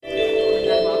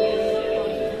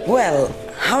Well,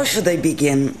 how should I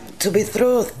begin? To be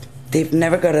truth, they've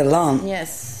never got along.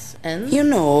 Yes, and? You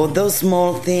know, those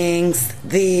small things,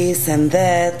 this and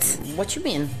that. What you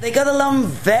mean? They got along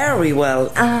very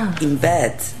well in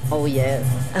bed. Oh, yeah.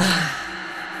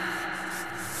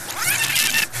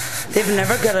 They've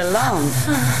never got along.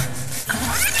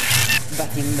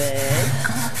 But in bed?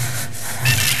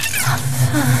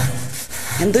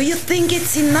 And do you think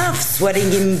it's enough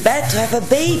sweating in bed to have a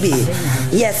baby?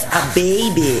 Yes, a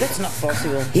baby. That's not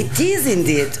possible. It is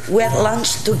indeed. We had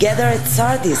lunch together at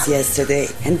Sardis yesterday.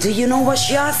 And do you know what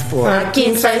she asked for? A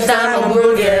king-size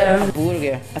hamburger A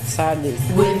burger at Sardis.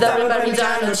 with double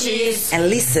Parmigiano cheese. And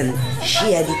listen,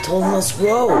 she had it almost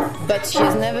raw. But she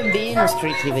has never been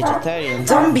strictly vegetarian.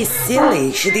 Don't be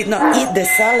silly. She did not eat the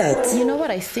salad. You know what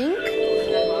I think?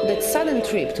 That sudden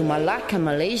trip to Malacca,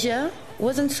 Malaysia,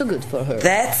 wasn't so good for her.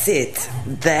 That's it.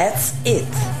 That's it.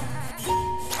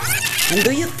 And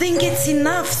do you think it's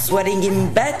enough sweating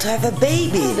in bed to have a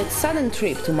baby? That sudden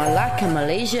trip to Malacca,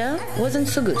 Malaysia, wasn't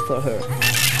so good for her.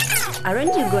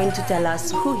 Aren't you going to tell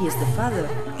us who is the father?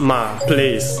 Ma,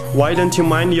 please, why don't you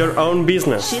mind your own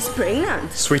business? She's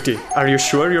pregnant. Sweetie, are you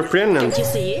sure you're pregnant? Can't you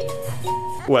see it?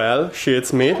 Well, she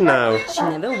eats meat now. She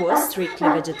never was strictly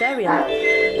vegetarian.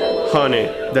 Honey,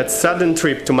 that sudden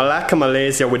trip to Malacca,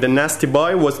 Malaysia with a nasty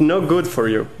boy was no good for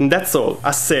you. And that's all,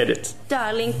 I said it.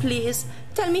 Darling, please,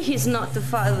 tell me he's not the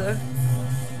father.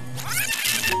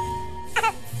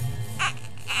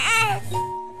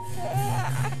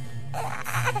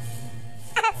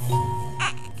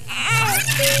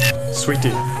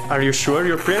 Sweetie, are you sure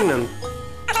you're pregnant?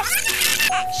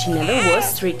 She never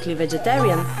was strictly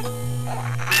vegetarian.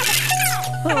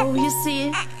 Oh, you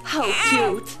see? How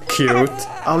cute. Cute?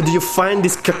 How do you find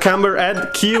this cucumber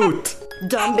head cute?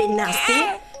 Don't be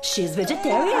nasty. She's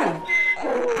vegetarian.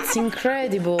 It's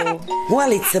incredible.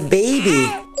 Well, it's a baby.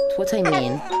 What I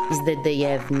mean is that they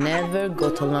have never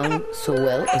got along so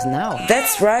well as now.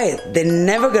 That's right. They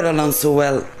never got along so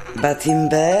well. But in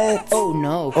bed... Oh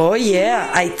no. Oh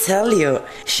yeah, I tell you.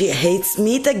 She hates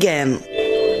meat again.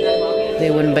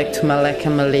 They went back to Malacca,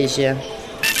 Malaysia.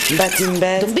 But in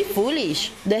bed... Don't be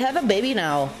foolish. They have a baby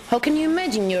now. How can you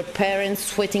imagine your parents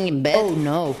sweating in bed? Oh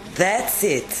no. That's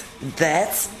it.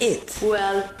 That's it.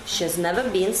 Well, she's never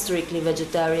been strictly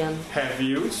vegetarian. Have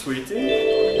you,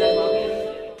 sweetie?